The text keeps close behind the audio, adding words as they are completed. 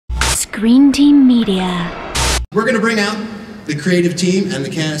Screen Team Media. We're going to bring out the creative team and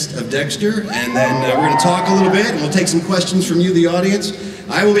the cast of Dexter, and then we're going to talk a little bit, and we'll take some questions from you, the audience.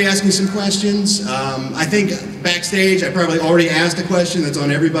 I will be asking some questions. I think backstage I probably already asked a question that's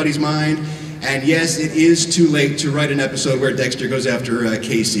on everybody's mind, and yes, it is too late to write an episode where Dexter goes after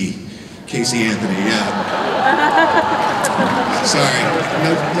Casey Anthony, yeah. Sorry,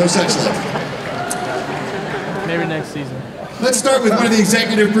 no such luck. Maybe next season. Let's start with one of the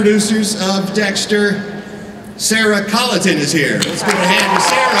executive producers of Dexter. Sarah Colleton is here. Let's give a hand to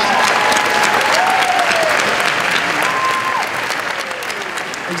Sarah.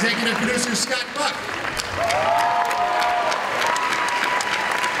 Executive producer Scott Buck.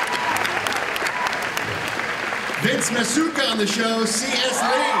 Vince Masuka on the show, C.S.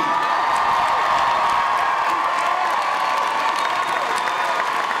 Lee.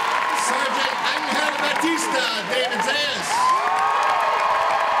 Sergeant Angel Batista, David Zayas.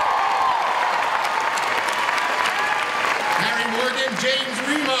 James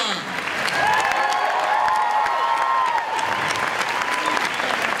Remar.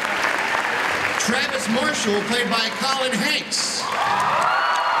 Travis Marshall, played by Colin Hanks.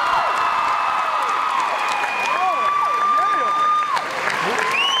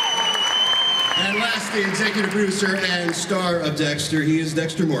 And lastly, executive producer and star of Dexter, he is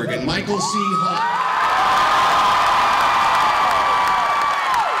Dexter Morgan, Michael C. Hall.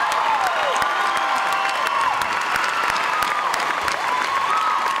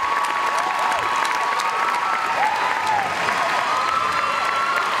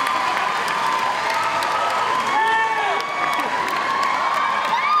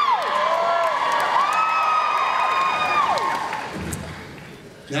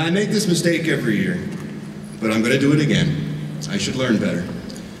 Now, I make this mistake every year, but I'm going to do it again. I should learn better.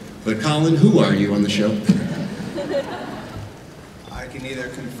 But Colin, who are you on the show? I can neither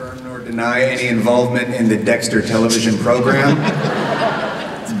confirm nor deny any involvement in the Dexter television program,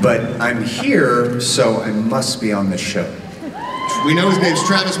 but I'm here, so I must be on the show. We know his name's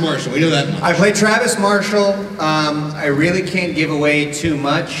Travis Marshall. We know that much. I play Travis Marshall. I really can't give away too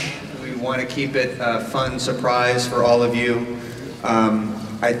much. We want to keep it a fun surprise for all of you.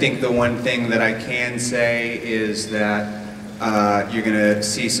 I think the one thing that I can say is that you're going to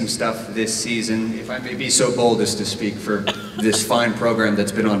see some stuff this season, if I may be so bold as to speak for this fine program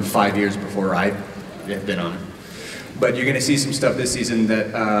that's been on 5 years before I have been on it. But you're going to see some stuff this season that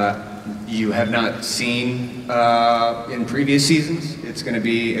you have not seen in previous seasons. It's going to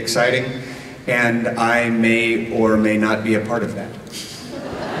be exciting, and I may or may not be a part of that.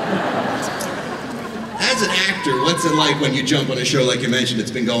 As an actor, what's it like when you jump on a show like you mentioned,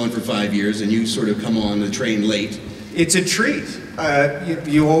 it's been going for 5 years, and you sort of come on the train late? It's a treat.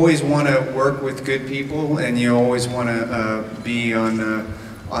 You always want to work with good people, and you always want to be on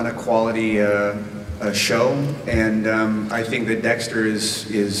a quality show. And I think that Dexter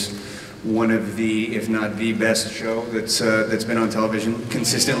is one of the, if not the best show that's been on television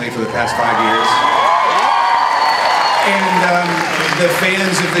consistently for the past 5 years. And the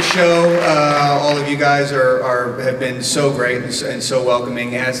fans of the show, all of you guys have been so great and so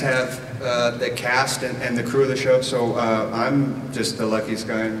welcoming, as have the cast and the crew of the show. So I'm just the luckiest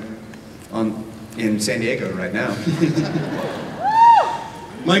guy in San Diego right now.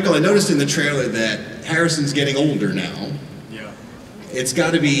 Michael, I noticed in the trailer that Harrison's getting older now. Yeah. It's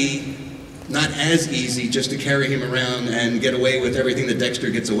got to be not as easy just to carry him around and get away with everything that Dexter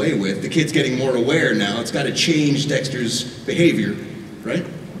gets away with. The kid's getting more aware now. It's got to change Dexter's behavior, right?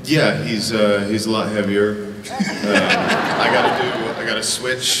 Yeah, he's a lot heavier. I gotta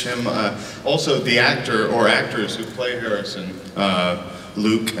switch him. Also, the actor or actors who play Harrison,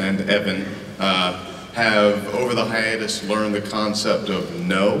 Luke and Evan, have over the hiatus learned the concept of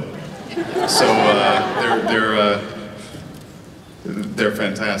no. So they're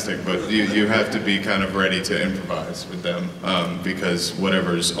fantastic, but you have to be kind of ready to improvise with them because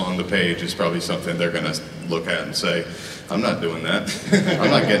whatever's on the page is probably something they're going to look at and say, I'm not doing that.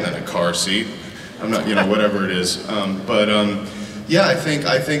 I'm not getting in a car seat. I'm not, whatever it is. Yeah, I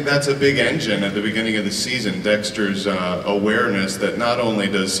think that's a big engine at the beginning of the season. Dexter's awareness that not only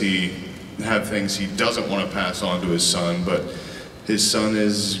does he have things he doesn't want to pass on to his son, but his son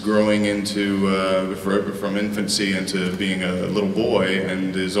is growing into, from infancy into being a little boy,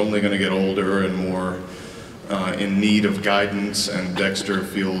 and is only going to get older and more in need of guidance, and Dexter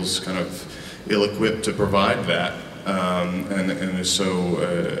feels kind of ill-equipped to provide that, and is so,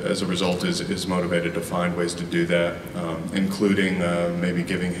 as a result, is motivated to find ways to do that, including maybe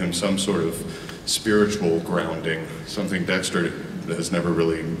giving him some sort of spiritual grounding, something Dexter has never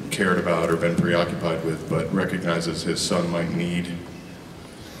really cared about or been preoccupied with, but recognizes his son might need.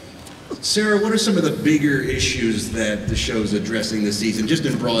 Sarah, what are some of the bigger issues that the show's addressing this season, just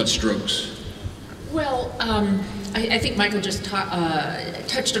in broad strokes? Well, I think Michael just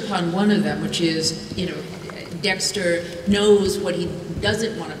touched upon one of them, which is, you know, Dexter knows what he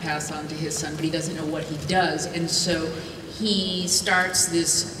doesn't want to pass on to his son, but he doesn't know what he does, and so he starts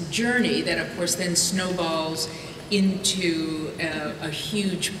this journey that, of course, then snowballs into a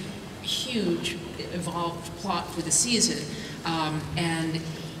huge, huge evolved plot for the season, and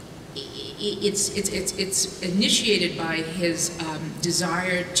it's initiated by his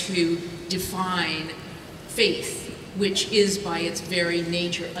desire to define faith, which is by its very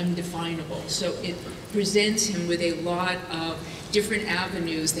nature undefinable. So it presents him with a lot of different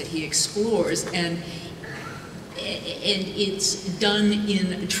avenues that he explores, and it's done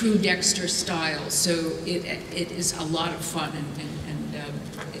in a true Dexter style. So it is a lot of fun, and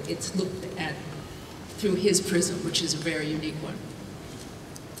it's looked at through his prism, which is a very unique one.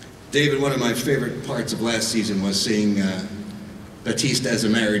 David, one of my favorite parts of last season was seeing Batista as a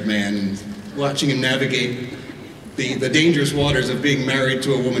married man and watching him navigate the dangerous waters of being married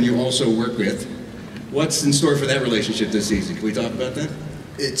to a woman you also work with. What's in store for that relationship this season? Can we talk about that?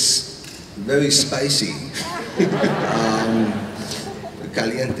 It's very spicy.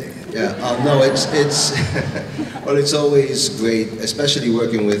 Caliente. Yeah. No, it's well, it's always great, especially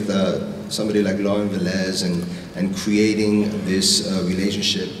working with somebody like Lauren Velez and creating this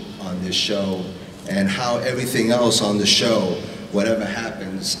relationship on this show, and how everything else on the show, whatever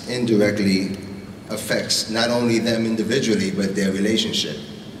happens, indirectly affects not only them individually but their relationship.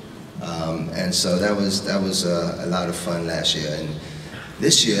 And so that was a lot of fun last year, and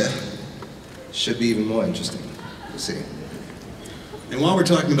this year should be even more interesting. We'll see. And while we're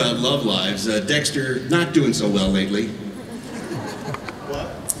talking about love lives, Dexter not doing so well lately. What?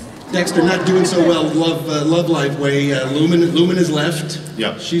 Dexter not doing so well love life way. Lumen has left.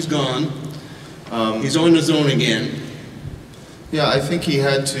 Yeah. She's gone. He's on his own again. Yeah, I think he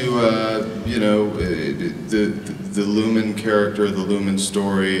had to, you know, the Lumen character, the Lumen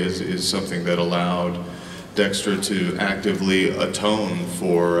story is something that allowed Dexter to actively atone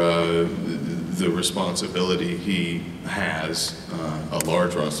for the responsibility he has, a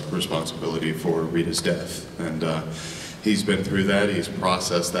large responsibility for Rita's death. And he's been through that, he's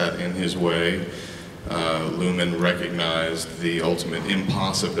processed that in his way. Lumen recognized the ultimate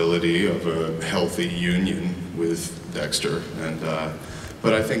impossibility of a healthy union with Dexter, and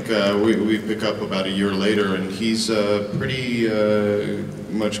but I think we pick up about a year later, and he's pretty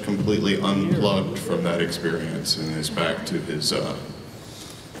much completely unplugged from that experience and is back to his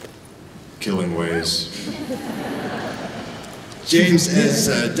killing ways. James, as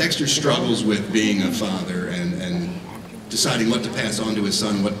Dexter struggles with being a father and deciding what to pass on to his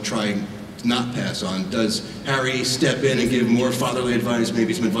son, what to try not pass on, does Harry step in and give more fatherly advice,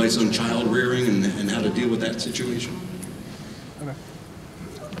 maybe some advice on child rearing and how to deal with that situation?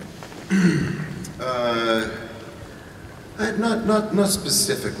 Not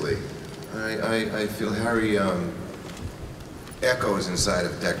specifically. I feel Harry echoes inside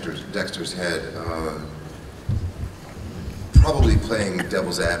of Dexter's head, probably playing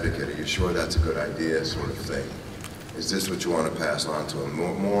devil's advocate. Are you sure that's a good idea, sort of thing? Is this what you want to pass on to him?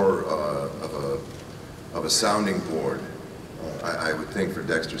 More of a sounding board, I would think, for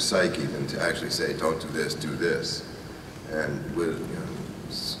Dexter's psyche than to actually say, don't do this, do this. And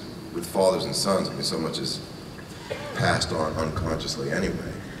with fathers and sons, I mean, so much is passed on unconsciously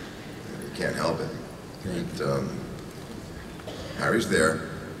anyway. You can't help it. And, Harry's there.